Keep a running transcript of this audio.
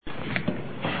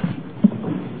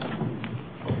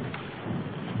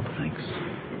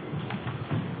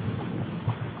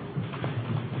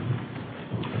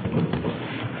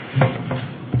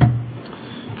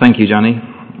Thank you, Johnny,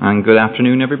 and good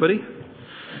afternoon, everybody.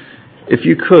 If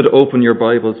you could open your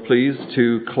Bibles, please,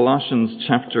 to Colossians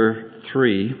chapter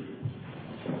 3,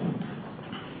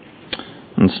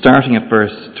 and starting at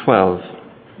verse 12.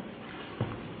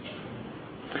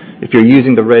 If you're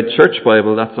using the Red Church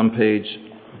Bible, that's on page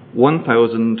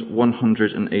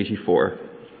 1184.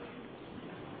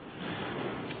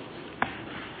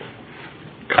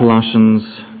 Colossians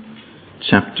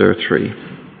chapter 3.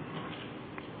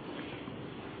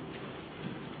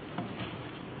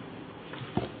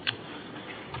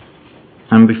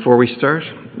 And before we start,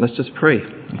 let's just pray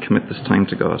and commit this time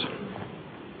to God.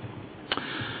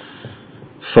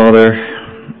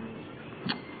 Father,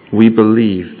 we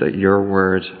believe that your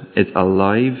word is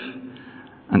alive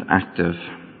and active,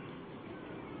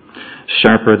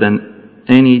 sharper than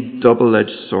any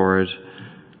double-edged sword.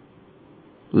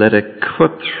 Let it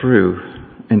cut through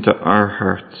into our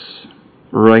hearts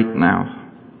right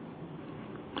now,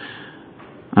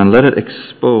 and let it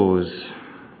expose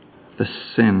the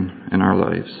sin in our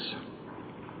lives.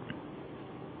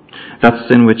 That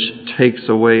sin which takes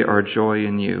away our joy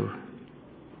in you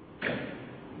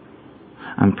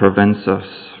and prevents us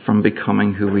from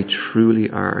becoming who we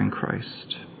truly are in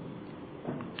Christ.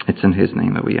 It's in his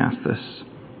name that we ask this.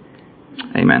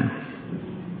 Amen.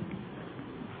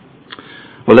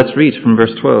 Well, let's read from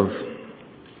verse 12.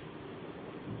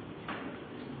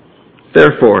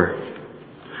 Therefore,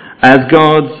 as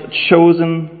God's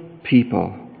chosen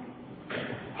people,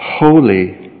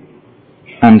 holy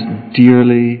and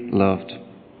dearly loved,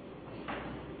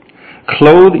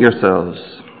 clothe yourselves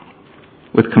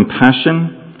with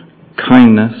compassion,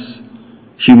 kindness,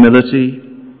 humility,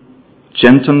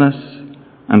 gentleness,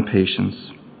 and patience.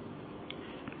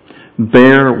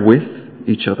 Bear with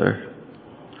each other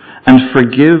and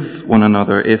forgive one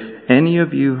another if any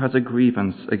of you has a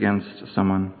grievance against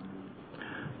someone.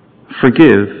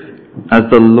 Forgive as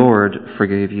the Lord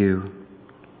forgave you.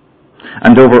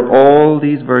 And over all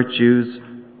these virtues,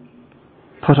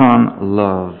 put on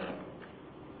love,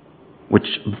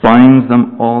 which binds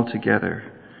them all together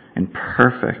in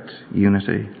perfect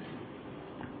unity.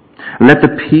 Let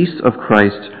the peace of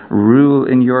Christ rule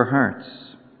in your hearts,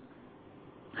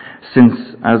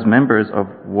 since as members of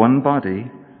one body,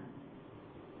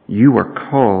 you are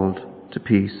called to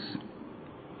peace,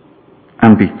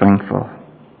 and be thankful.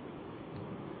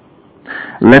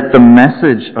 Let the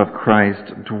message of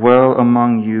Christ dwell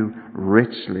among you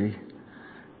richly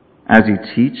as you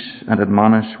teach and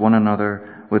admonish one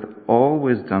another with all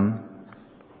wisdom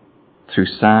through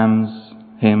psalms,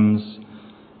 hymns,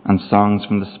 and songs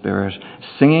from the Spirit,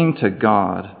 singing to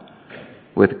God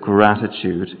with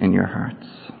gratitude in your hearts.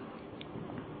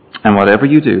 And whatever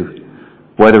you do,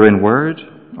 whether in word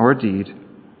or deed,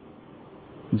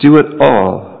 do it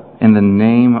all in the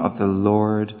name of the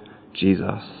Lord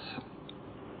Jesus,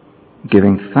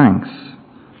 giving thanks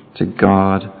to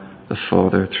God the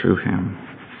Father through him.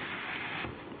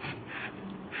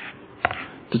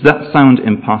 Does that sound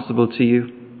impossible to you?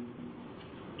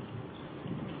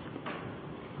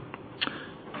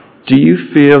 Do you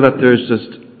feel that there's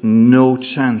just no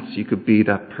chance you could be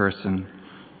that person,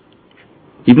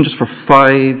 even just for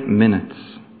 5 minutes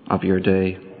of your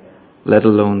day, let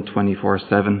alone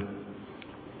 24/7?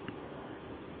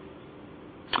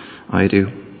 I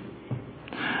do.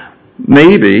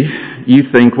 Maybe you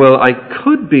think, well, I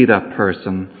could be that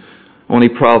person. Only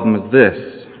problem is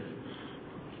this.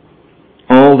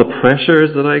 All the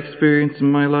pressures that I experience in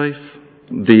my life,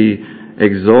 the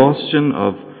exhaustion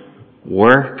of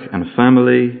work and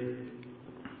family,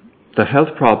 the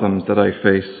health problems that I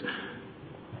face,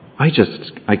 I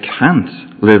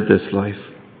can't live this life.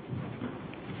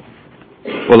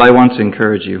 Well, I want to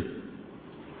encourage you.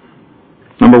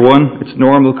 Number one, it's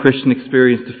normal Christian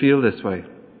experience to feel this way.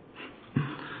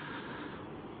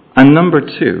 And number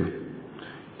two,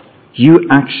 you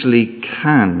actually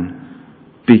can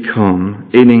become,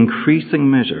 in increasing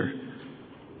measure,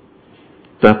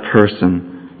 that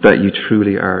person that you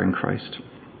truly are in Christ.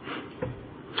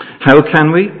 How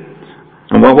can we?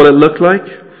 And what will it look like?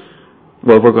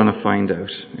 Well, we're going to find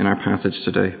out in our passage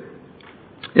today.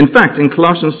 In fact, in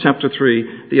Colossians chapter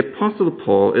 3, the Apostle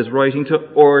Paul is writing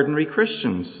to ordinary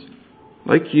Christians,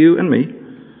 like you and me,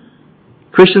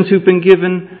 Christians who've been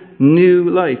given new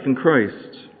life in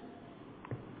Christ.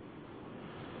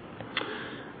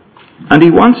 And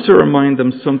he wants to remind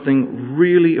them something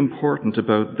really important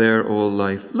about their old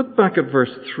life. Look back at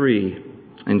verse 3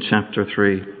 in chapter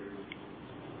 3.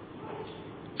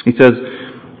 He says,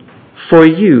 "For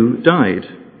you died,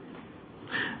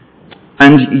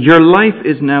 and your life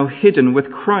is now hidden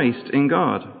with Christ in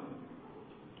God.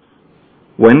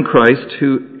 When Christ,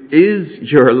 who is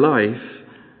your life,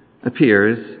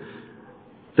 appears,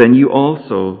 then you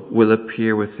also will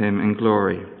appear with him in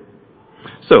glory.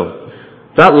 So,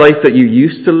 that life that you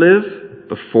used to live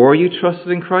before you trusted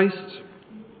in Christ,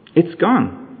 it's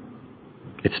gone.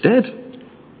 It's dead.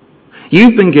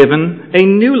 You've been given a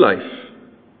new life.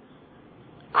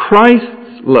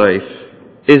 Christ's life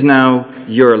is now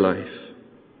your life.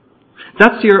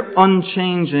 That's your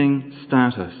unchanging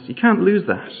status. You can't lose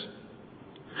that.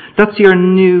 That's your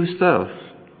new self.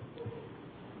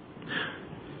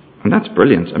 And that's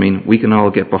brilliant. I mean, we can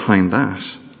all get behind that.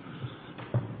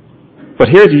 But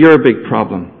here's your big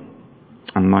problem,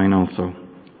 and mine also.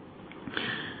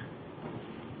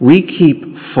 We keep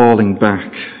falling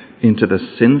back into the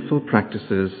sinful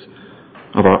practices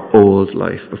of our old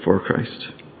life before Christ.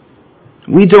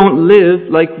 We don't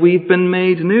live like we've been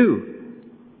made new.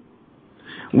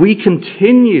 We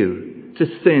continue to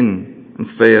sin and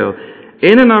fail.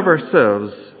 In and of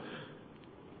ourselves,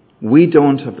 we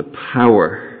don't have the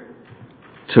power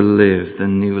to live the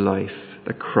new life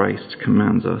that Christ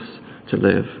commands us to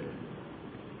live.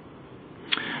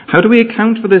 How do we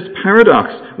account for this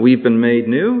paradox? We've been made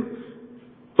new,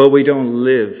 but we don't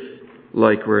live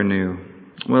like we're new.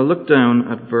 Well, look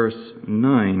down at verse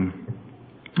 9.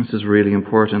 This is really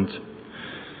important.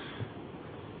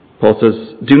 Paul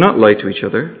says, "Do not lie to each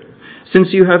other,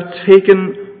 since you have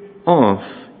taken off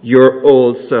your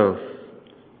old self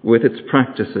with its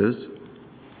practices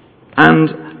and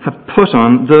have put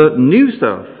on the new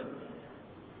self,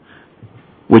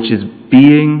 which is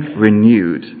being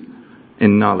renewed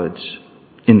in knowledge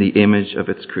in the image of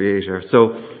its creator."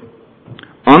 So,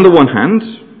 on the one hand,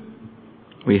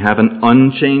 we have an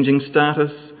unchanging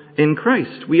status in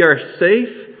Christ. We are safe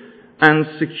and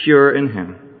secure in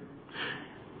him.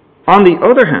 On the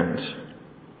other hand,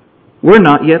 we're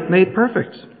not yet made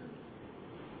perfect.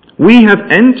 We have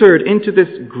entered into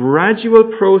this gradual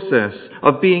process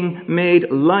of being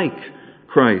made like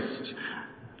Christ.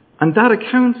 And that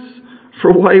accounts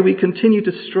for why we continue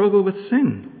to struggle with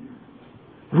sin.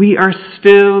 We are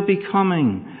still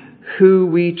becoming who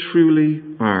we truly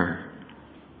are.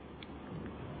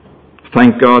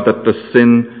 Thank God that the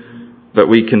sin that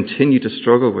we continue to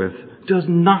struggle with does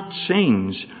not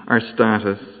change our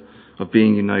status of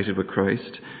being united with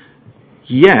Christ.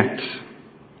 Yet,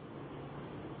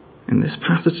 in this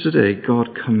passage today,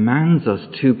 God commands us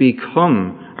to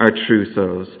become our true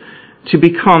selves, to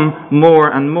become more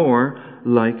and more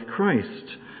like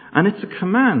Christ. And it's a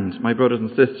command, my brothers and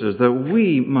sisters, that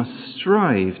we must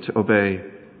strive to obey.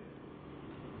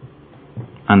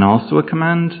 And also a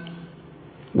command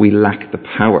we lack the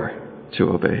power to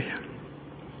obey.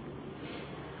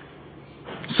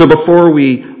 So before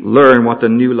we learn what the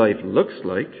new life looks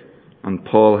like, and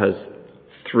Paul has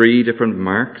 3 different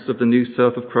marks of the new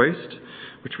self of Christ,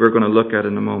 which we're going to look at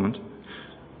in a moment,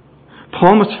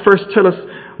 Paul must first tell us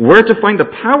where to find the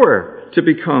power to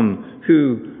become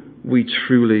who we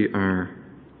truly are.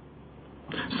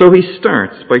 So he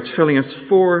starts by telling us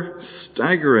 4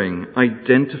 staggering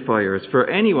identifiers for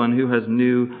anyone who has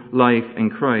new life in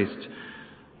Christ.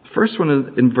 First one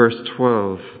is in verse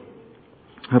 12.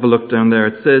 Have a look down there.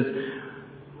 It says,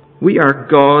 "We are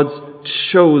God's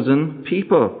chosen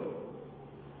people."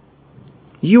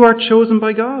 You are chosen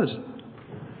by God.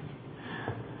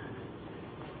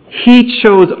 He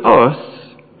chose us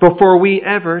before we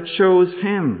ever chose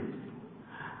him.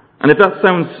 And if that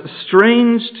sounds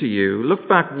strange to you, look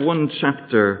back 1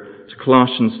 chapter to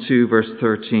Colossians 2, verse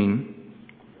 13.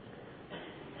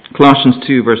 Colossians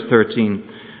 2, verse 13.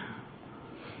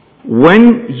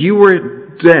 "When you were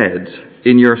dead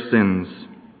in your sins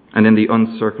and in the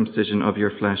uncircumcision of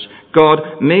your flesh,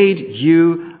 God made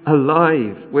you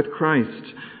alive with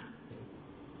Christ."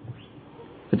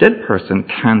 A dead person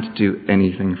can't do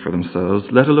anything for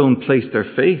themselves, let alone place their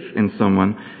faith in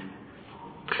someone.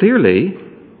 Clearly,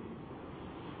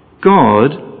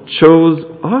 God chose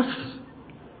us.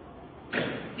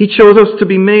 He chose us to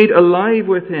be made alive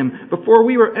with him before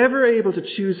we were ever able to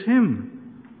choose him.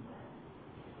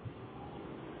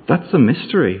 That's a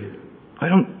mystery. I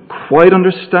don't quite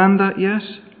understand that yet.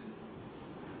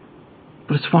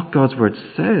 But it's what God's word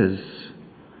says.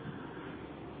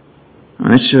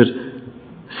 And it should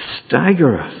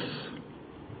stagger us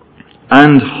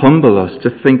and humble us to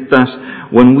think that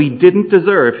when we didn't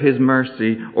deserve his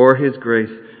mercy or his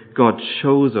grace, God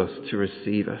chose us to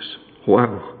receive it.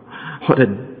 Wow, what a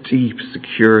deep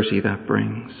security that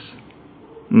brings.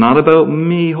 Not about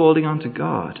me holding on to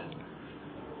God.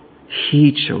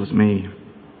 He chose me.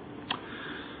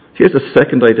 Here's a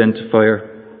second identifier.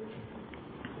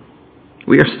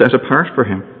 We are set apart for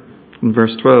him. In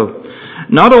verse 12.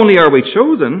 Not only are we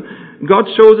chosen, God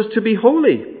chose us to be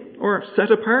holy or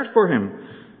set apart for him.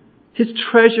 his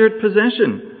treasured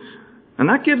possession. And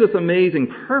that gives us amazing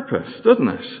purpose, doesn't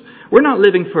it? We're not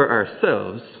living for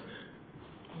ourselves.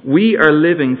 We are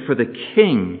living for the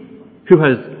King who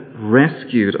has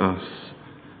rescued us.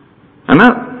 And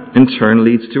that in turn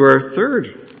leads to our third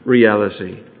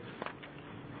reality.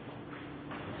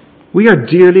 We are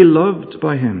dearly loved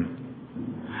by him.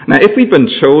 Now, if we've been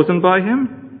chosen by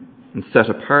him and set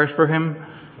apart for him,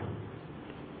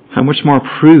 how much more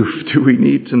proof do we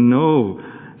need to know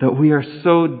that we are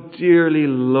so dearly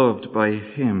loved by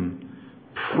him,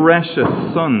 precious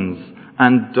sons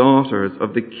and daughters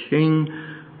of the King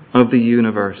of the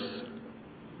universe?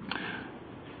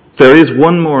 There is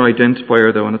one more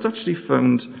identifier, though, and it's actually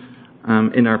found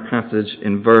in our passage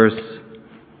in verse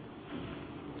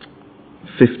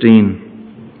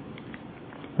 15.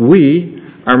 We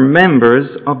are members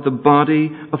of the body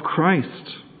of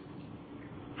Christ.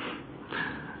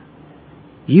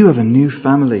 You have a new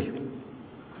family.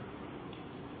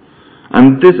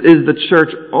 And this is the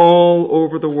church all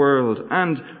over the world.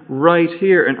 And right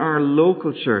here in our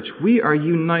local church, we are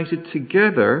united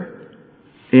together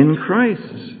in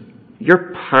Christ.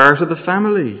 You're part of the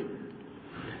family.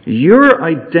 Your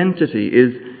identity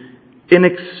is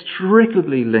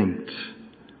inextricably linked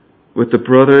with the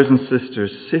brothers and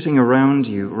sisters sitting around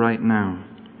you right now.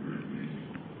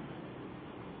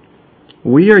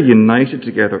 We are united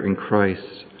together in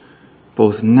Christ,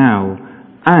 both now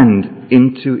and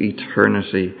into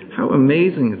eternity. How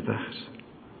amazing is that?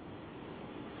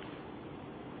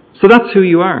 So that's who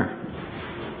you are.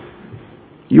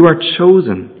 You are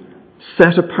chosen,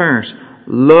 set apart,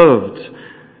 loved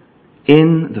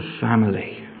in the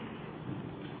family.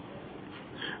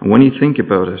 And when you think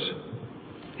about it,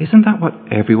 isn't that what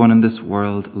everyone in this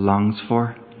world longs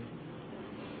for?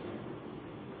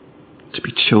 To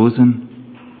be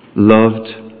chosen, loved,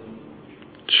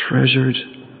 treasured,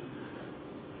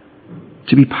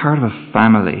 to be part of a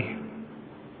family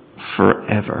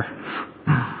forever.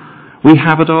 We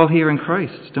have it all here in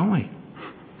Christ, don't we?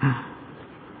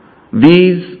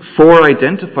 These four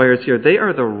identifiers here, they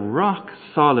are the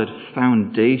rock-solid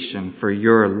foundation for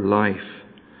your life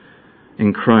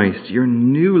in Christ, your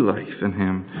new life in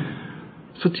him.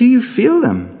 So do you feel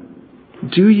them?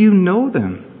 Do you know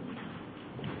them?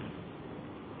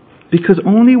 Because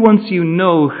only once you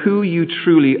know who you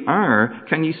truly are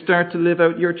can you start to live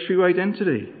out your true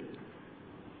identity.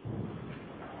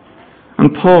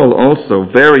 And Paul also,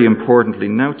 very importantly,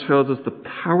 now tells us the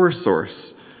power source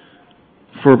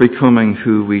for becoming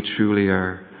who we truly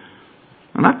are.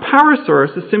 And that power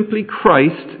source is simply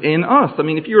Christ in us. I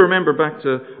mean, if you remember back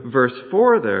to verse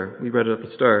 4 there, we read it at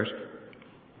the start.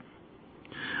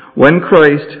 When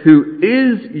Christ, who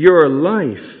is your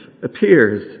life,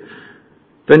 appears,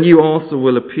 then you also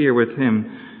will appear with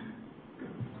him.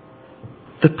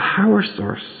 The power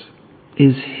source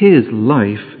is his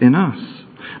life in us.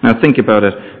 Now think about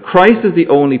it. Christ is the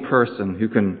only person who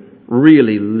can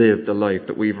really live the life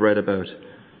that we've read about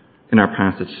in our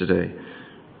passage today.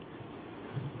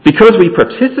 Because we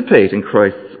participate in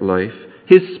Christ's life,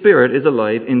 his Spirit is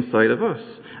alive inside of us.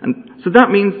 And so that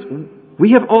means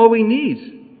we have all we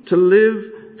need to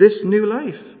live this new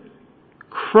life.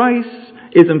 Christ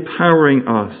is empowering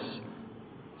us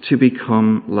to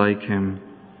become like him.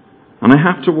 And I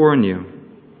have to warn you,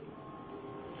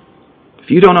 if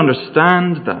you don't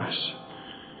understand that,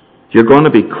 you're going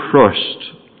to be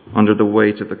crushed under the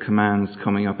weight of the commands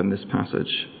coming up in this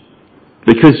passage.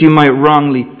 Because you might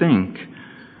wrongly think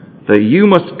that you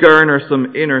must garner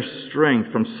some inner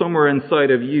strength from somewhere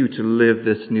inside of you to live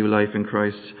this new life in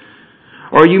Christ.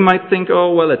 Or you might think,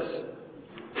 oh, well, it's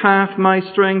half my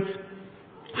strength,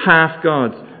 half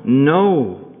God's.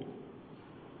 No.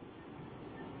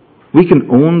 We can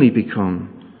only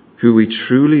become who we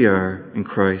truly are in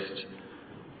Christ,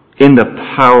 in the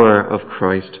power of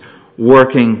Christ,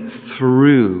 working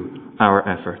through our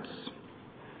efforts.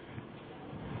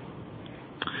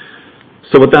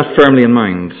 So with that firmly in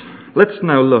mind, let's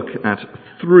now look at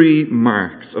 3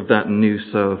 marks of that new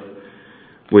self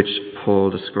which Paul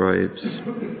describes.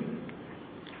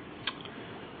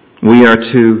 We are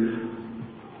to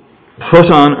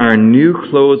put on our new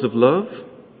clothes of love,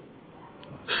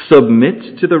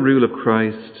 submit to the rule of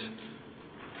Christ,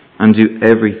 and do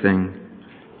everything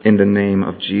in the name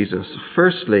of Jesus.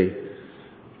 Firstly,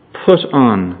 put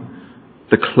on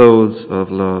the clothes of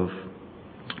love.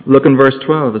 Look in verse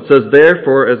 12. It says,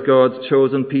 therefore, as God's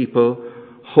chosen people,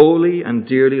 holy and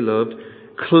dearly loved,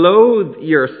 clothe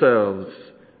yourselves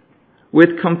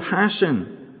with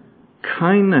compassion,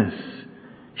 kindness,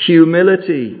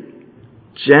 humility,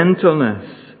 gentleness,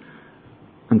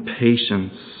 and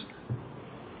patience.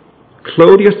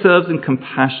 Clothe yourselves in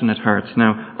compassionate hearts.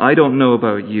 Now, I don't know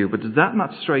about you, but does that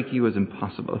not strike you as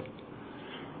impossible?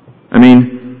 I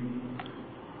mean,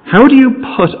 how do you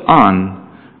put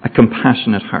on a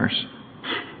compassionate heart?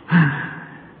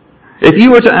 If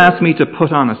you were to ask me to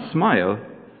put on a smile,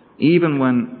 even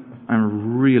when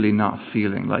I'm really not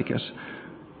feeling like it,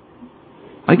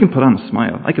 I can put on a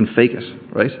smile. I can fake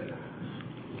it, right?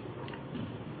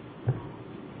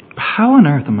 How on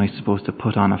earth am I supposed to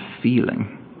put on a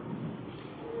feeling?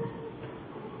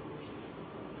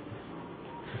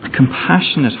 A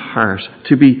compassionate heart,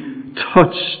 to be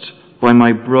touched by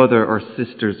my brother or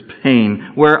sister's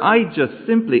pain, where I just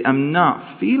simply am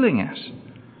not feeling it.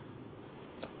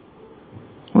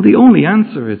 Well, the only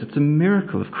answer is it's a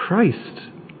miracle of Christ.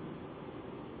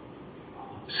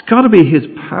 It's got to be His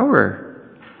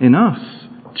power in us,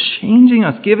 changing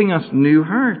us, giving us new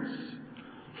hearts.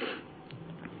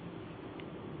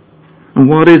 And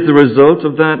what is the result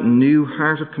of that new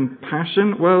heart of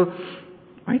compassion? Well,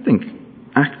 I think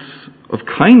acts of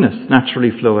kindness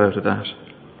naturally flow out of that.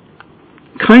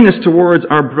 Kindness towards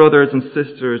our brothers and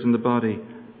sisters in the body.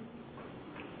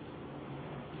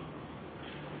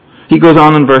 He goes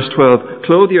on in verse 12,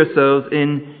 clothe yourselves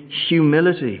in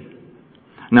humility.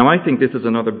 Now, I think this is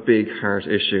another big heart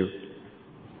issue.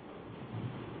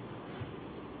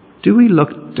 Do we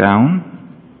look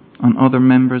down on other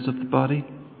members of the body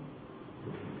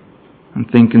and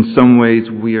think in some ways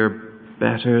we are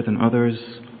better than others?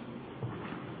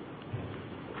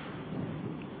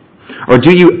 Or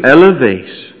do you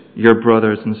elevate your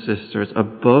brothers and sisters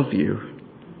above you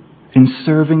in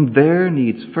serving their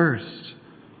needs first,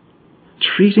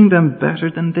 treating them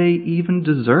better than they even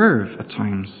deserve at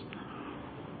times?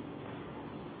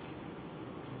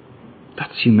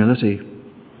 That's humility.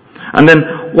 And then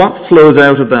what flows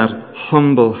out of that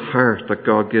humble heart that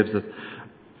God gives us?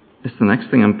 It's the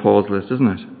next thing on Paul's list, isn't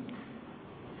it?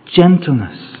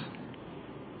 Gentleness.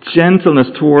 Gentleness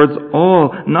towards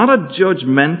all. Not a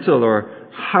judgmental or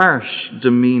harsh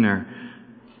demeanor,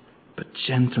 but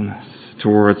gentleness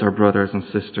towards our brothers and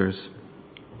sisters.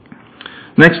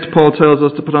 Next, Paul tells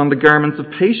us to put on the garments of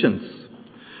patience,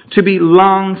 to be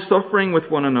long-suffering with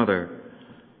one another.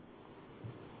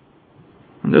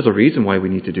 And there's a reason why we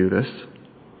need to do this.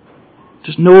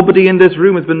 Just nobody in this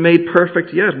room has been made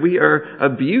perfect yet. We are a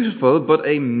beautiful but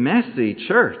a messy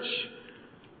church.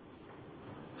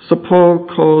 So Paul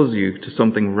calls you to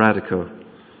something radical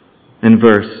in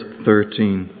verse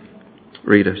 13.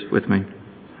 Read it with me.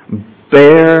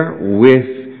 Bear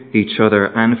with each other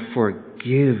and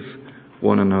forgive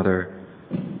one another.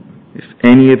 If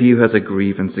any of you has a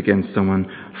grievance against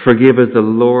someone, forgive as the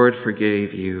Lord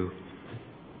forgave you.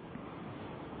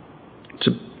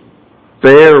 To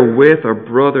bear with our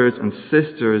brothers and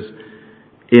sisters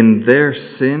in their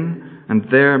sin and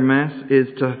their mess is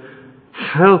to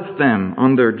help them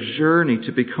on their journey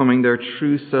to becoming their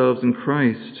true selves in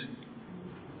Christ.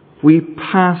 We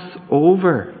pass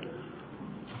over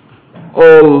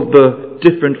all the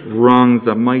different wrongs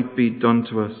that might be done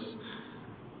to us.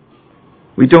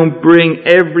 We don't bring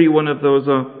every one of those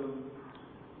up.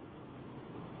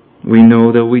 We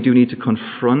know that we do need to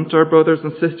confront our brothers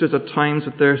and sisters at times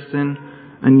with their sin,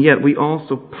 and yet we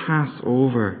also pass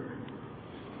over.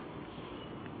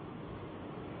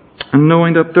 And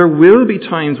knowing that there will be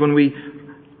times when we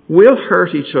will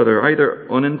hurt each other,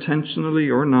 either unintentionally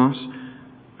or not,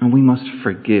 and we must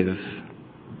forgive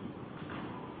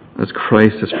as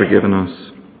Christ has forgiven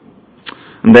us.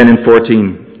 And then in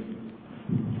 14,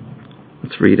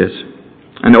 let's read it.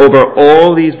 And over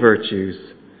all these virtues,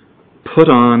 put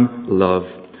on love,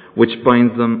 which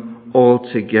binds them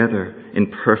all together in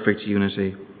perfect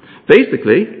unity.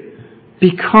 Basically,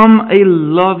 become a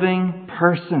loving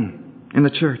person in the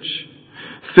church,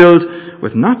 filled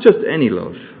with not just any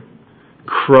love,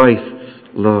 Christ's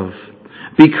love.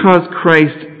 Because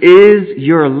Christ is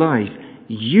your life,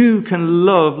 you can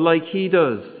love like He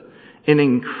does in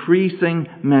increasing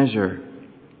measure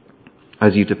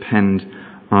as you depend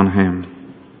on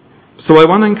Him. So I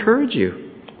want to encourage you.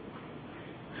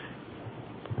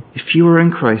 If you are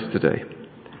in Christ today,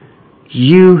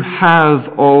 you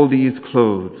have all these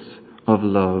clothes of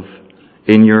love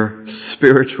in your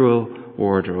spiritual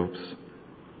wardrobes.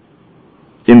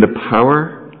 In the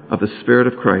power of the Spirit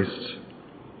of Christ,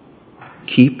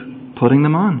 keep putting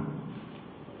them on,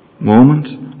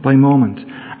 moment by moment,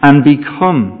 and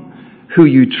become who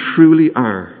you truly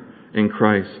are in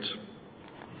Christ.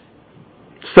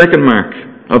 Second mark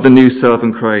of the new self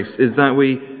in Christ is that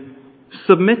we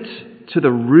submit to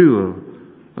the rule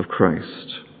of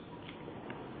Christ.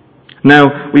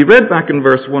 Now, we read back in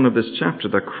verse 1 of this chapter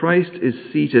that Christ is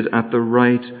seated at the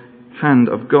right hand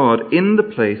of God in the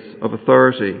place of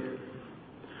authority.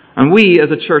 And we, as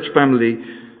a church family,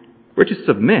 we're to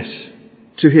submit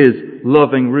to his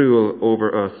loving rule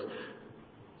over us.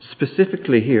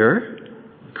 Specifically here,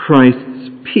 Christ's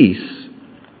peace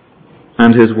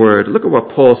and his word. Look at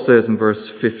what Paul says in verse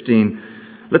 15.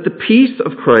 Let the peace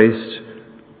of Christ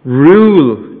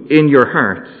rule in your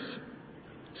hearts,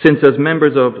 since as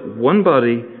members of one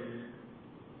body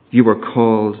you are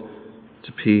called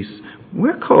to peace.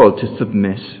 We're called to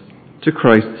submit to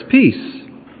Christ's peace.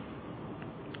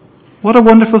 What a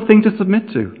wonderful thing to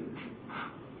submit to.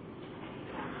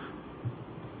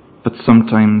 But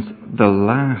sometimes the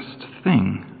last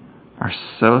thing our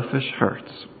selfish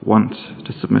hearts want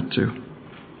to submit to.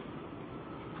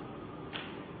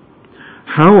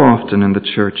 How often in the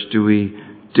church do we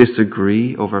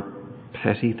disagree over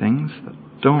petty things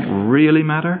that don't really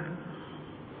matter?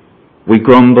 We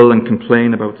grumble and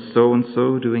complain about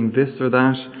so-and-so doing this or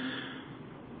that,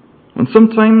 when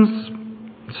sometimes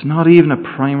it's not even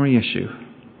a primary issue.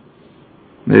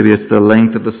 Maybe it's the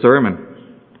length of the sermon,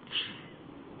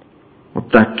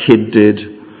 what that kid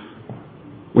did,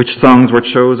 which songs were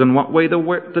chosen, what way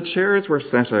the chairs were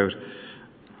set out.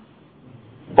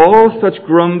 All such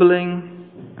grumbling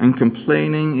and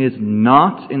complaining is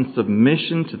not in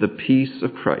submission to the peace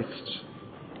of Christ.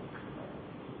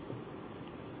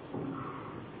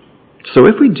 So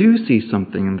if we do see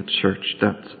something in the church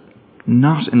that's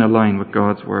not in line with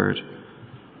God's word,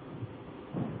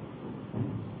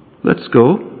 let's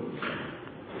go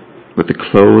with the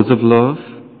clothes of love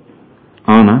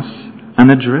on us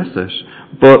and address it,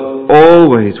 but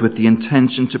always with the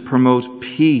intention to promote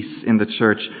peace in the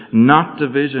church, not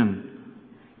division.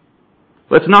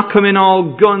 Let's not come in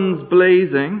all guns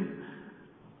blazing,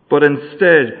 but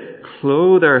instead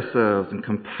clothe ourselves in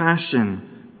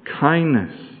compassion,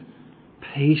 kindness,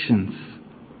 patience,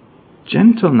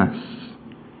 gentleness,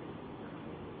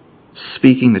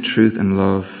 speaking the truth in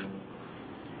love.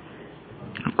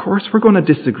 Of course, we're going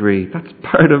to disagree. That's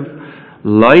part of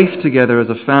life together as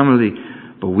a family,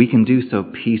 but we can do so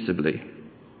peaceably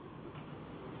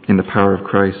in the power of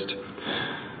Christ.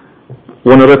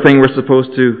 One other thing we're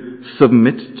supposed to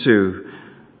submit to.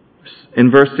 In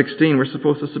verse 16, we're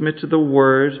supposed to submit to the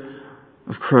word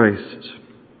of Christ.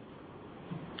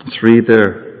 Let's read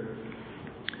there.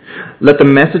 Let the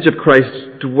message of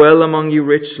Christ dwell among you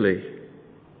richly,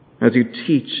 as you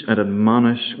teach and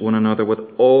admonish one another with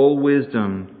all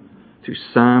wisdom through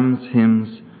psalms,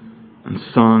 hymns, and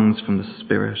songs from the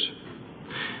Spirit.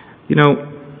 You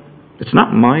know, it's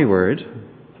not my word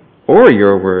or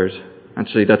your word.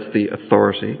 Actually, that's the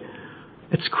authority.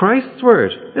 It's Christ's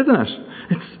word, isn't it?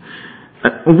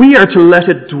 We are to let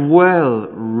it dwell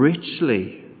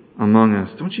richly among us.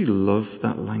 Don't you love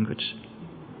that language?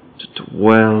 To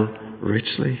dwell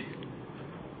richly.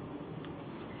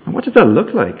 And what does that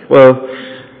look like? Well,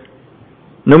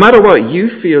 no matter what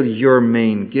you feel your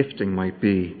main gifting might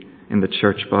be in the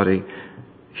church body,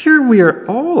 here we are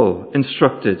all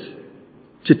instructed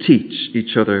to teach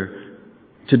each other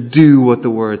to do what the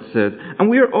Word says. And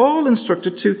we are all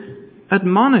instructed to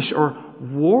admonish or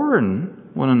warn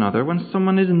one another when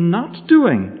someone is not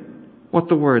doing what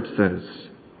the Word says.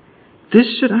 This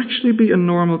should actually be a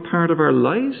normal part of our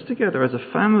lives together as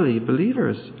a family of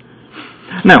believers.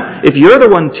 Now, if you're the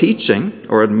one teaching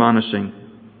or admonishing,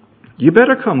 you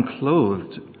better come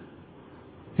clothed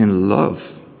in love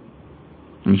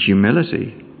and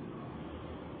humility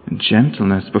and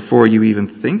gentleness before you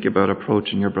even think about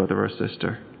approaching your brother or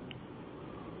sister.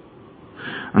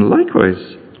 And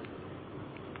likewise,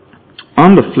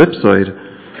 on the flip side,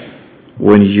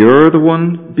 when you're the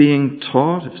one being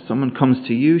taught, if someone comes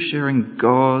to you sharing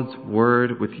God's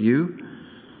word with you,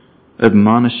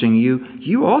 admonishing you,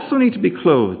 you also need to be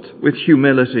clothed with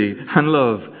humility and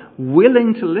love,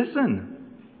 willing to listen,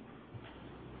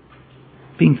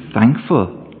 being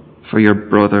thankful for your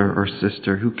brother or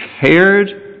sister who cared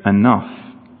enough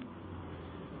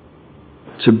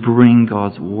to bring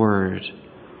God's word,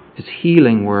 his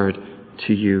healing word,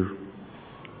 to you.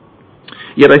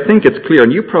 Yet I think it's clear,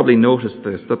 and you probably noticed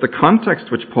this, that the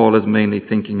context which Paul is mainly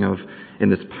thinking of in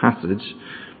this passage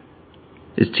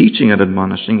is teaching and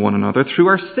admonishing one another through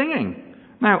our singing.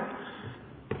 Now,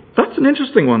 that's an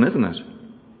interesting one, isn't it?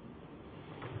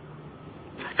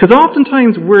 Because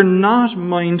oftentimes we're not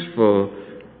mindful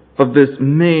of this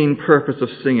main purpose of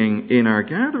singing in our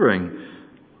gathering.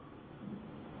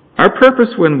 Our purpose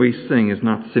when we sing is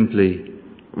not simply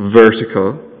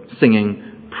vertical, singing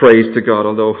praise to God,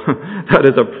 although that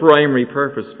is a primary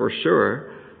purpose for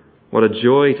sure. What a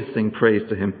joy to sing praise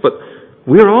to Him. But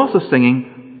we're also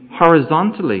singing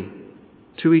horizontally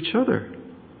to each other.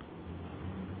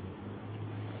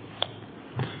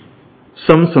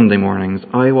 Some Sunday mornings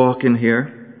I walk in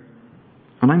here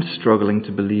and I'm struggling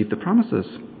to believe the promises.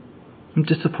 I'm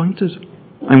disappointed.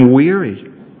 I'm weary.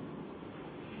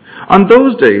 On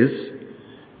those days,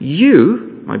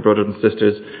 you, my brothers and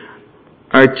sisters,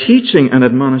 are teaching and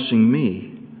admonishing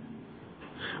me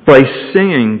by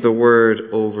singing the word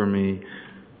over me.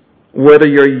 Whether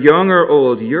you're young or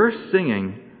old, you're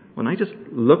singing. When I just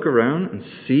look around and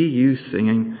see you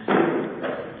singing,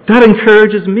 that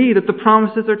encourages me that the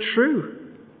promises are true.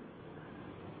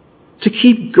 To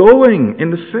keep going in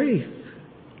the faith.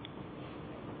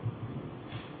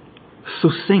 So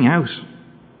sing out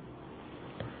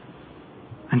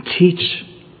and teach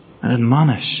and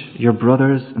admonish your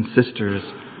brothers and sisters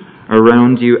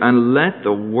around you, and let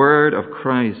the word of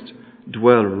Christ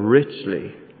dwell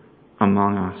richly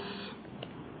among us.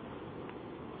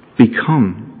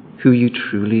 Become who you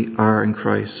truly are in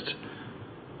Christ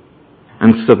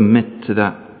and submit to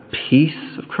that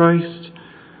peace of Christ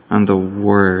and the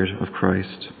word of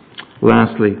Christ.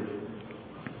 Lastly,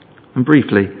 and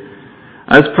briefly,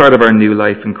 as part of our new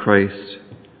life in Christ,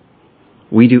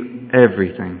 we do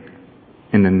everything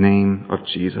in the name of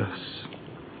Jesus.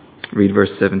 Read verse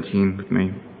 17 with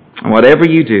me. And whatever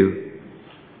you do,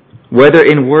 whether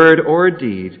in word or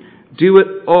deed, do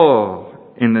it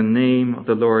all in the name of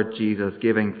the Lord Jesus,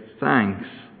 giving thanks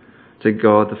to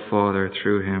God the Father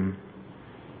through him.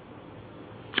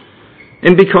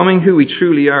 In becoming who we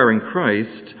truly are in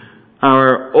Christ,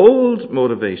 our old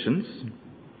motivations,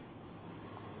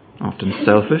 often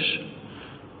selfish,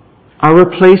 are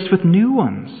replaced with new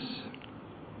ones.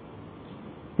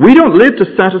 We don't live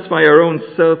to satisfy our own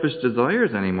selfish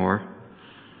desires anymore.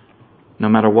 No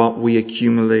matter what we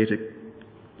accumulate,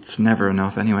 it's never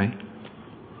enough anyway.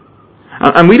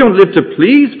 And we don't live to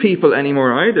please people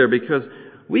anymore either, because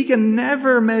we can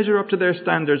never measure up to their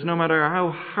standards, no matter how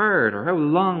hard or how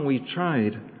long we've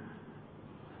tried.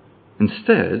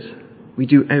 Instead, we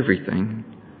do everything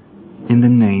in the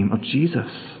name of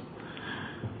Jesus.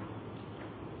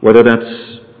 Whether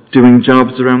that's doing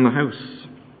jobs around the house,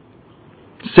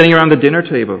 sitting around the dinner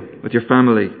table with your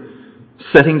family,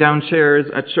 setting down chairs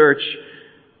at church,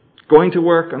 going to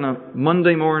work on a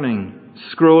Monday morning,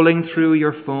 scrolling through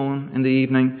your phone in the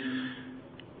evening.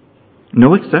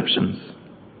 No exceptions.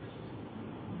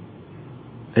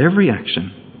 Every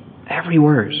action, every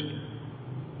word,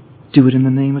 do it in the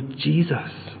name of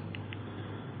Jesus.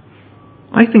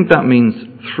 I think that means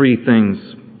three things.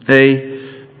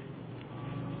 A,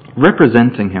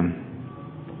 representing him.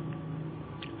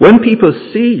 When people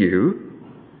see you,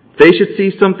 they should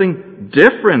see something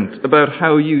different about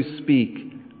how you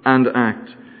speak and act.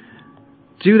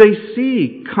 Do they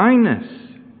see kindness,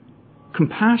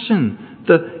 compassion,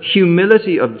 the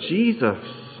humility of Jesus?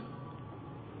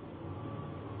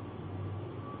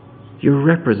 You're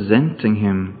representing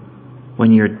him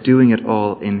when you're doing it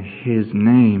all in his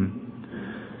name.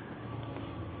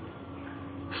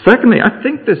 Secondly, I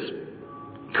think this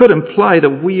could imply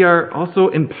that we are also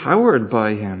empowered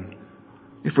by him.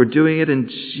 If we're doing it in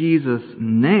Jesus'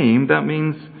 name, that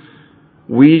means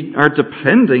we are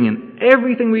depending in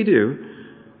everything we do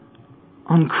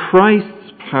on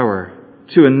Christ's power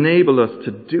to enable us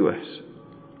to do it,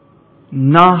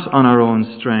 not on our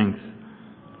own strength.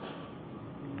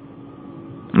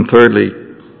 And thirdly,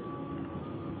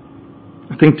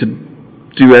 I think to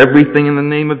do everything in the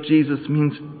name of Jesus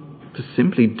means to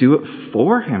simply do it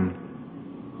for him.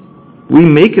 We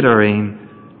make it our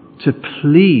aim to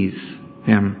please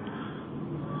him.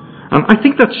 And I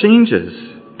think that changes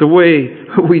the way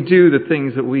we do the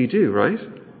things that we do, right?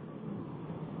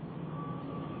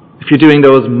 If you're doing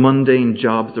those mundane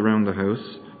jobs around the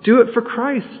house, do it for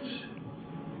Christ.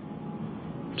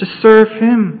 To serve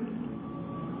him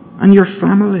and your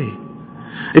family.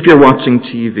 If you're watching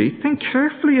TV, think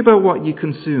carefully about what you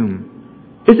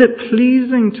consume. Is it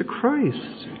pleasing to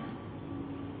Christ?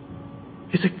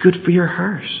 Is it good for your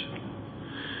heart?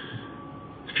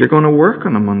 If you're going to work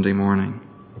on a Monday morning,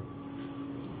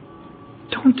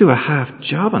 don't do a half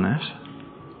job on it.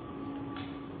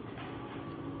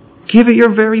 Give it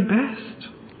your very best.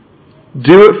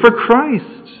 Do it for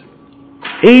Christ.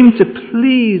 Aim to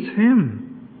please him.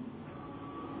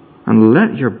 And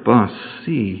let your boss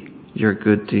see your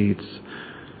good deeds.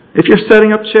 If you're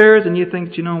setting up chairs and you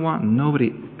think, do you know what?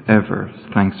 Nobody ever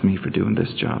thanks me for doing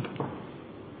this job.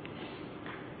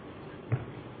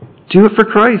 Do it for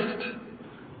Christ.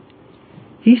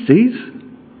 He sees.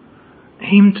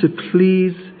 Aim to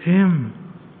please him.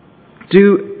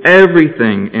 Do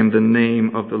everything in the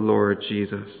name of the Lord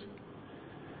Jesus.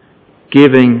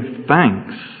 Giving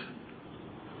thanks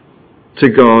to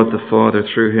God the Father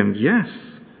through him. Yes,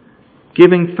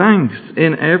 giving thanks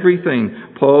in everything.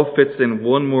 Paul fits in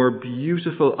one more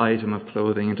beautiful item of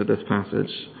clothing into this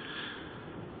passage.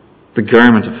 The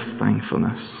garment of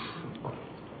thankfulness.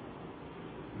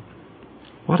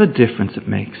 What a difference it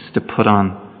makes to put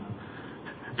on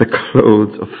the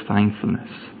clothes of thankfulness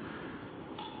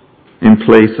in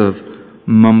place of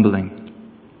mumbling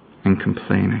and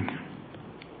complaining.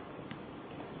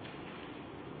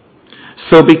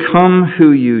 So become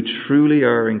who you truly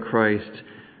are in Christ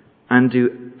and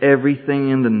do everything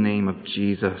in the name of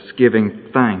Jesus, giving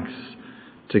thanks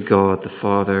to God the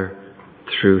Father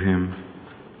through him.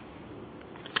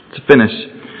 To finish,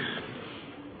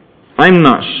 I'm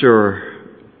not sure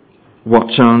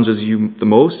what challenges you the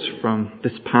most from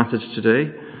this passage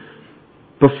today,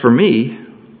 but for me,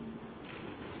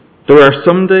 there are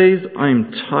some days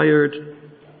I'm tired,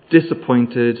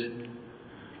 disappointed,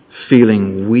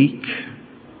 feeling weak,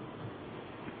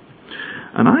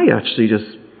 and I actually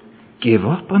just give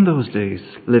up on those days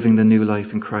living the new life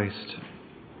in Christ.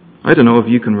 I don't know if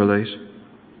you can relate.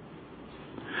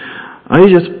 I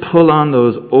just pull on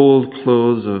those old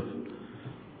clothes of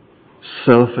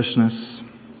selfishness,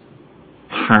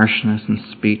 harshness in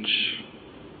speech,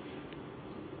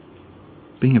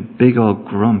 being a big old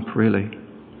grump, really.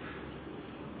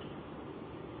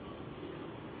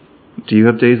 Do you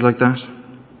have days like that?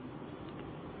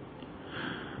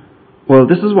 Well,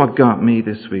 this is what got me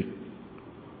this week.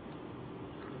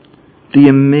 The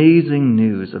amazing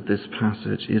news of this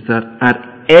passage is that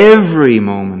at every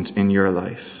moment in your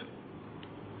life,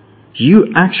 you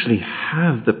actually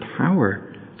have the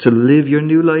power to live your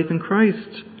new life in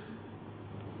Christ.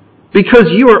 Because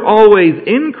you are always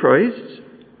in Christ,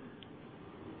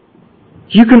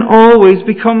 you can always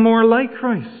become more like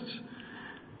Christ.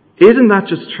 Isn't that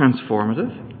just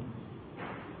transformative?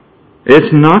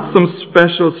 It's not some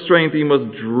special strength you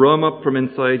must drum up from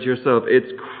inside yourself.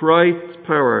 It's Christ's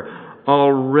power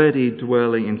already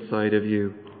dwelling inside of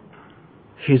you.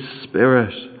 His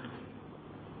Spirit.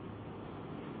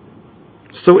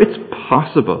 So it's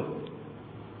possible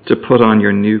to put on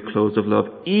your new clothes of love,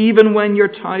 even when you're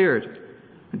tired,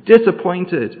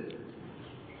 disappointed,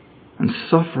 and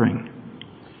suffering.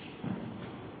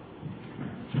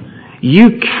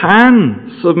 You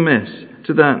can submit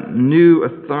to that new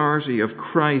authority of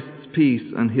Christ's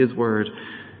peace and His Word.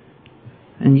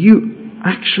 And you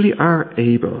actually are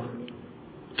able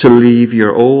to leave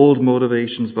your old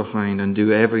motivations behind and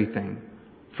do everything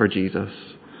for Jesus.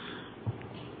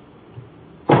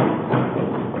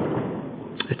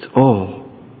 It's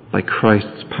all by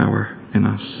Christ's power in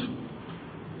us.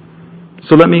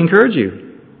 So let me encourage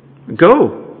you.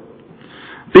 Go.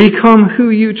 Become who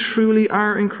you truly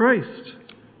are in Christ.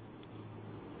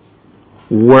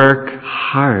 Work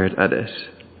hard at it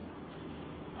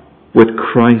with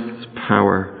Christ's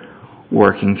power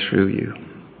working through you.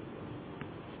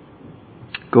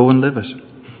 Go and live it.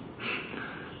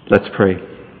 Let's pray.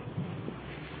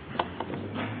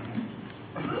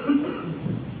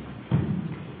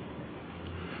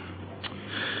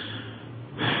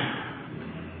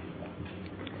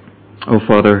 Oh,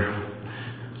 Father,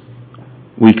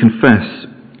 we confess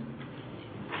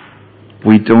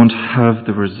we don't have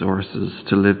the resources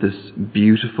to live this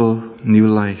beautiful new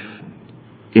life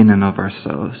in and of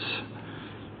ourselves.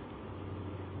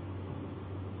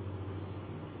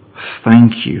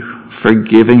 Thank you for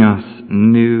giving us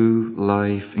new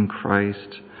life in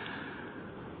Christ.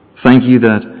 Thank you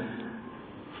that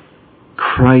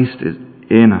Christ is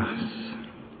in us.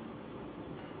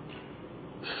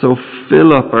 So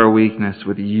fill up our weakness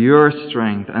with your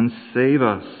strength and save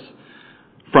us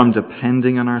from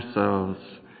depending on ourselves.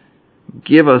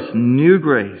 Give us new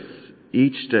grace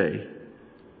each day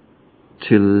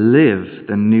to live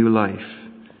the new life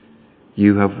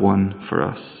you have won for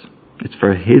us. It's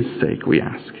for His sake we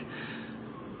ask.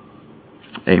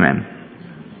 Amen.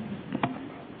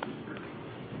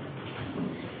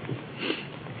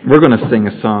 We're going to sing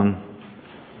a song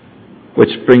which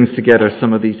brings together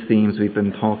some of these themes we've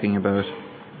been talking about.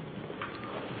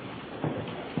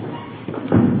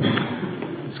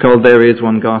 It's called There Is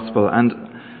One Gospel. And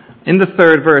in the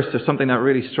third verse, there's something that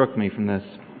really struck me from this.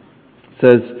 It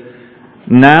says,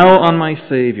 "Now on my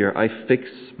Saviour I fix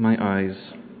my eyes.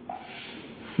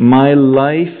 My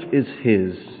life is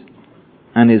His,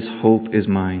 and His hope is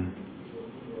mine.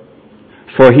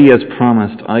 For He has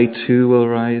promised, I too will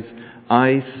rise.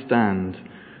 I stand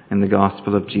in the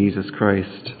gospel of Jesus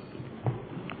Christ."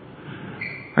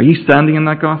 Are you standing in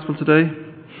that gospel today?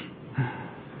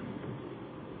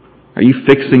 Are you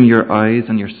fixing your eyes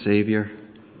on your Saviour?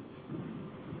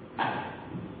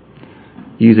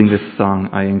 Using this song,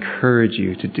 I encourage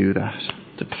you to do that,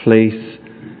 to place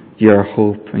your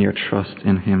hope and your trust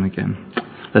in him again.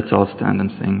 Let's all stand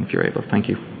and sing if you're able. Thank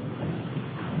you.